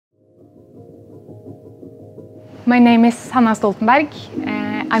My name is Hanna Stoltenberg.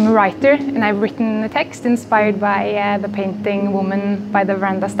 I'm a writer and I've written a text inspired by the painting Woman by the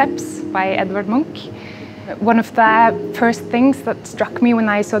Veranda Steps by Edvard Munch. One of the first things that struck me when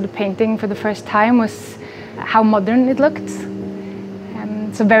I saw the painting for the first time was how modern it looked.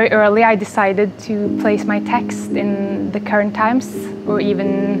 So very early I decided to place my text in the current times or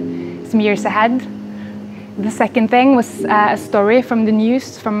even some years ahead. The second thing was a story from the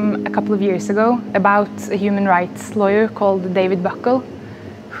news from a couple of years ago about a human rights lawyer called David Buckle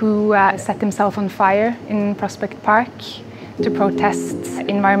who set himself on fire in Prospect Park to protest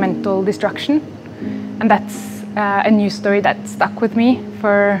environmental destruction. And that's a news story that stuck with me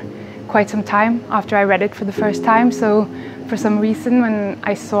for quite some time after I read it for the first time. So for some reason when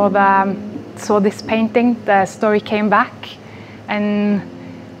I saw this painting, the story came back and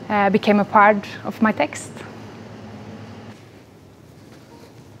became a part of my text.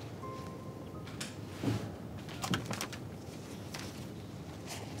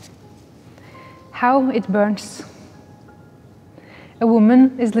 How it burns. A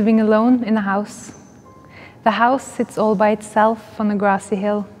woman is living alone in a house. The house sits all by itself on a grassy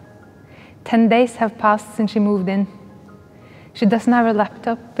hill. 10 days have passed since she moved in. She doesn't have her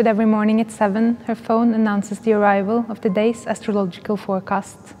laptop, but every morning at 7, her phone announces the arrival of the day's astrological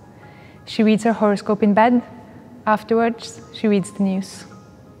forecast. She reads her horoscope in bed. Afterwards, she reads the news.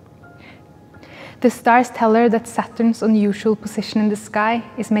 The stars tell her that Saturn's unusual position in the sky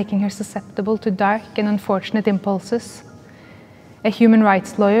is making her susceptible to dark and unfortunate impulses. A human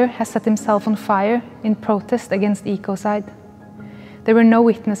rights lawyer has set himself on fire in protest against ecocide. There were no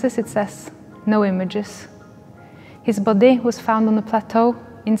witnesses, it says, no images. His body was found on a plateau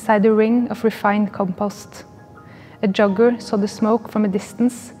inside a ring of refined compost. A jogger saw the smoke from a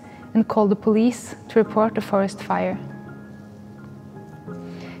distance and called the police to report a forest fire.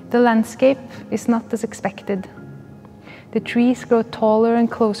 The landscape is not as expected. The trees grow taller and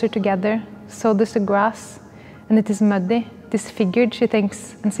closer together, so does the grass, and it is muddy, disfigured, she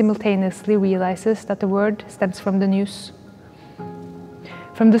thinks, and simultaneously realizes that the word stems from the news.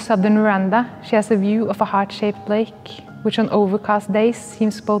 From the southern veranda, she has a view of a heart-shaped lake, which on overcast days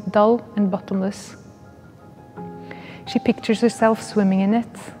seems both dull and bottomless. She pictures herself swimming in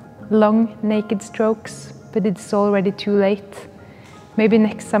it, long, naked strokes, but it's already too late. Maybe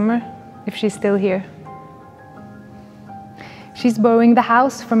next summer, if she's still here. She's borrowing the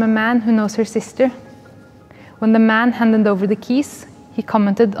house from a man who knows her sister. When the man handed over the keys, he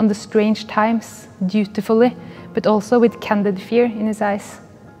commented on the strange times, dutifully, but also with candid fear in his eyes,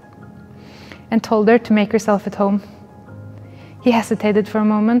 and told her to make herself at home. He hesitated for a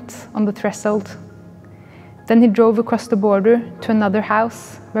moment on the threshold. Then he drove across the border to another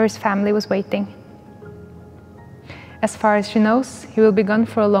house where his family was waiting. As far as she knows, he will be gone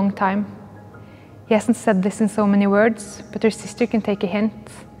for a long time. He hasn't said this in so many words, but her sister can take a hint.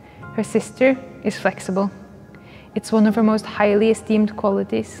 Her sister is flexible. It's one of her most highly esteemed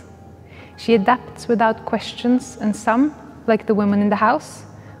qualities. She adapts without questions, and some, like the women in the house,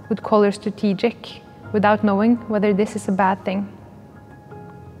 would call her strategic, without knowing whether this is a bad thing.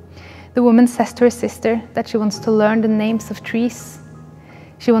 The woman says to her sister that she wants to learn the names of trees.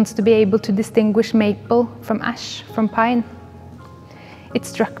 She wants to be able to distinguish maple from ash from pine. It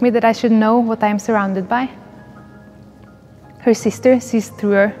struck me that I should know what I am surrounded by. Her sister sees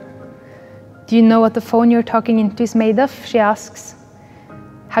through her. Do you know what the phone you're talking into is made of? She asks.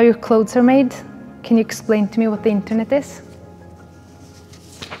 How your clothes are made? Can you explain to me what the internet is?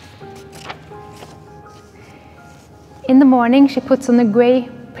 In the morning, she puts on a grey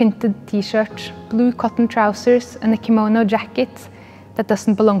printed t-shirt, blue cotton trousers, and a kimono jacket that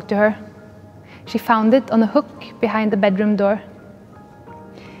doesn't belong to her. She found it on a hook behind the bedroom door.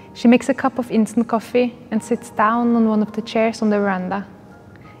 She makes a cup of instant coffee and sits down on one of the chairs on the veranda.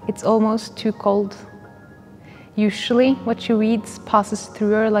 It's almost too cold. Usually, what she reads passes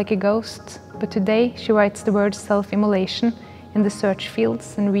through her like a ghost, but today she writes the word self-immolation in the search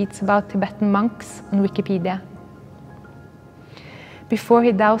fields and reads about Tibetan monks on Wikipedia. Before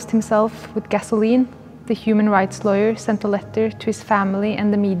he doused himself with gasoline, the human rights lawyer sent a letter to his family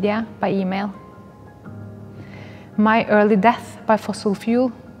and the media by email. My early death by fossil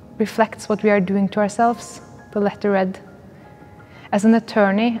fuel reflects what we are doing to ourselves, the letter read. As an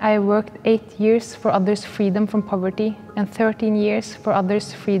attorney, I have worked 8 years for others' freedom from poverty and 13 years for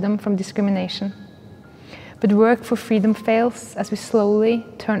others' freedom from discrimination. But work for freedom fails as we slowly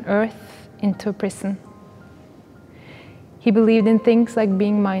turn Earth into a prison. He believed in things like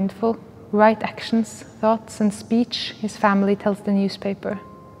being mindful, right actions, thoughts and speech, his family tells the newspaper.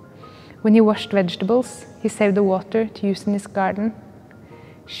 When he washed vegetables, he saved the water to use in his garden.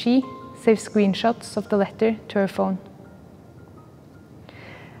 She saves screenshots of the letter to her phone.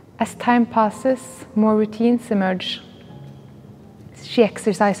 As time passes, more routines emerge. She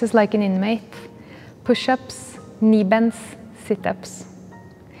exercises like an inmate, push-ups, knee bends, sit-ups.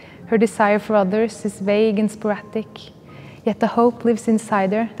 Her desire for others is vague and sporadic, yet the hope lives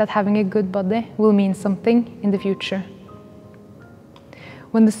inside her that having a good body will mean something in the future.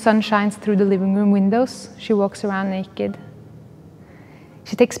 When the sun shines through the living room windows, she walks around naked.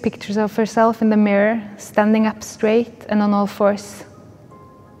 She takes pictures of herself in the mirror, standing up straight and on all fours.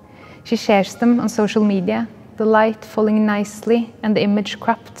 She shares them on social media, the light falling nicely and the image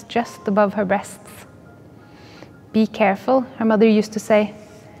cropped just above her breasts. Be careful, her mother used to say.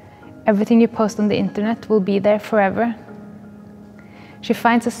 Everything you post on the internet will be there forever. She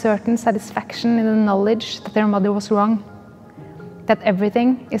finds a certain satisfaction in the knowledge that her mother was wrong, that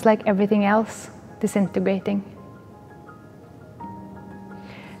everything is like everything else, disintegrating.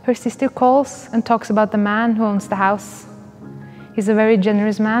 Her sister calls and talks about the man who owns the house. He's a very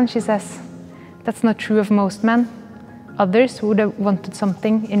generous man, she says. That's not true of most men. Others would have wanted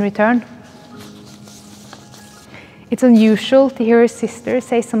something in return. It's unusual to hear her sister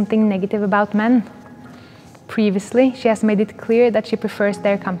say something negative about men. Previously, she has made it clear that she prefers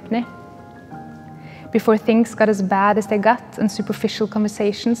their company. Before things got as bad as they got and superficial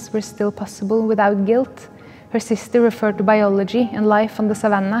conversations were still possible without guilt, her sister referred to biology and life on the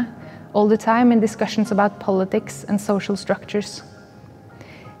savannah all the time in discussions about politics and social structures.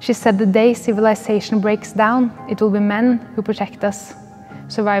 She said the day civilization breaks down, it will be men who protect us,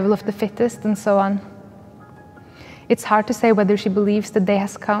 survival of the fittest and so on. It's hard to say whether she believes the day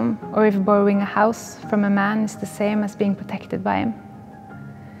has come or if borrowing a house from a man is the same as being protected by him.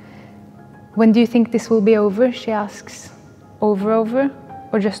 When do you think this will be over, she asks. Over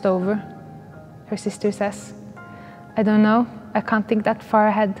or just over? Her sister says. I don't know, I can't think that far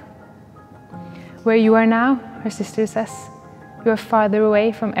ahead. Where you are now, her sister says, you are farther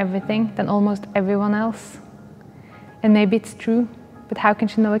away from everything than almost everyone else. And maybe it's true, but how can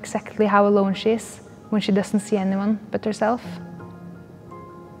she know exactly how alone she is when she doesn't see anyone but herself?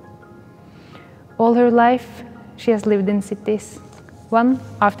 All her life, she has lived in cities, one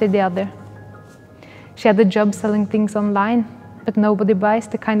after the other. She had a job selling things online, but nobody buys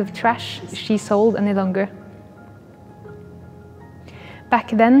the kind of trash she sold any longer.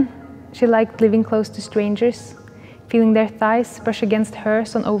 Back then, she liked living close to strangers, feeling their thighs brush against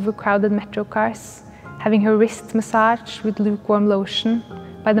hers on overcrowded metro cars, having her wrists massaged with lukewarm lotion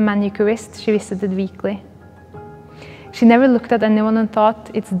by the manicurist she visited weekly. She never looked at anyone and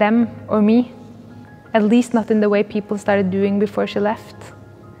thought, it's them or me, at least not in the way people started doing before she left.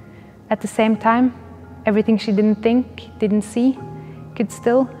 At the same time, everything she didn't think, didn't see, could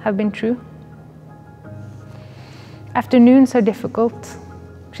still have been true. Afternoons are difficult.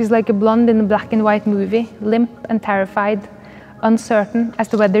 She's like a blonde in a black and white movie, limp and terrified, uncertain as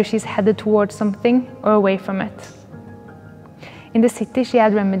to whether she's headed towards something or away from it. In the city, she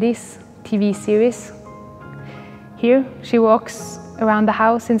had remedies, TV series. Here, she walks around the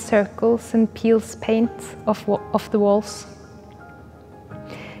house in circles and peels paint off the walls.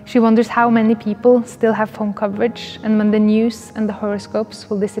 She wonders how many people still have phone coverage and when the news and the horoscopes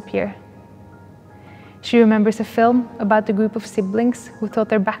will disappear. She remembers a film about a group of siblings who thought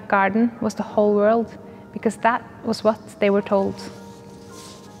their back garden was the whole world because that was what they were told.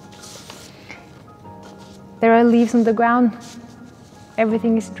 There are leaves on the ground.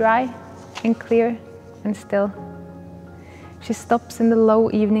 Everything is dry and clear and still. She stops in the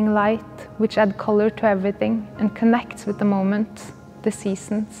low evening light, which adds color to everything and connects with the moment, the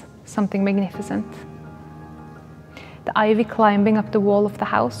seasons, something magnificent. The ivy climbing up the wall of the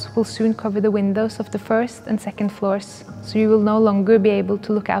house will soon cover the windows of the first and second floors, so you will no longer be able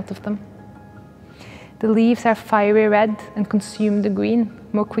to look out of them. The leaves are fiery red and consume the green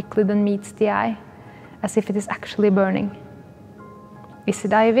more quickly than meets the eye, as if it is actually burning. Is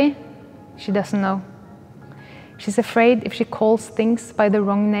it ivy? She doesn't know. She's afraid if she calls things by the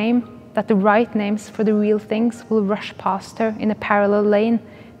wrong name, that the right names for the real things will rush past her in a parallel lane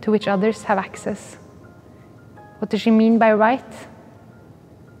to which others have access. What does she mean by right?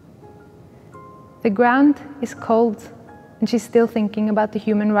 The ground is cold, and she's still thinking about the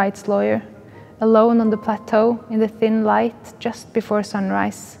human rights lawyer, alone on the plateau in the thin light just before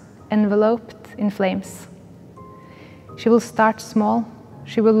sunrise, enveloped in flames. She will start small.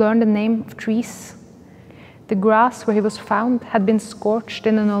 She will learn the name of trees. The grass where he was found had been scorched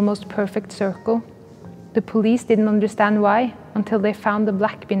in an almost perfect circle. The police didn't understand why until they found the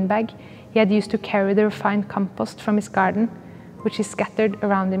black bin bag he had used to carry the refined compost from his garden, which he scattered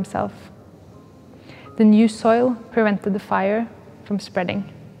around himself. The new soil prevented the fire from spreading.